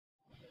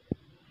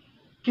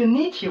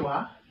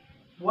Konnichiwa.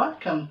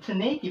 Welcome to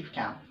Native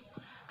Camp.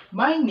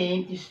 My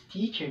name is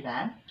Teacher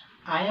Dan.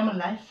 I am a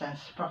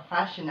licensed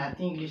professional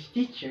English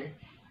teacher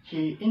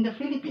here in the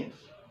Philippines.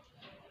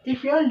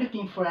 If you are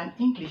looking for an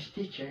English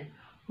teacher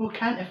who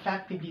can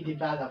effectively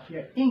develop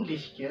your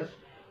English skills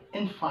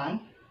in fun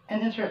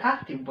and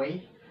interactive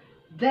way,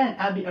 then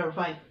I'll be a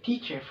right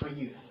teacher for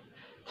you.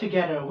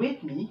 Together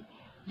with me,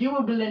 you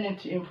will be learning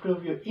to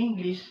improve your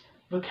English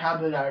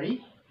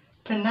vocabulary,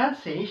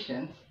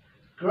 pronunciations,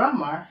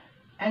 grammar,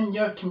 and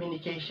your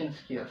communication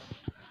skills.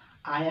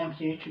 I am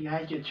here to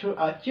guide you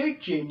throughout your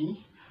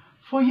journey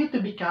for you to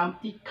become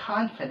a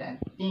confident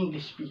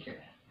English speaker.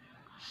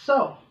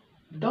 So,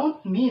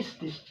 don't miss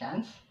this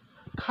chance.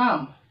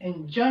 Come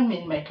and join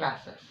me in my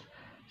classes.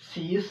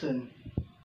 See you soon.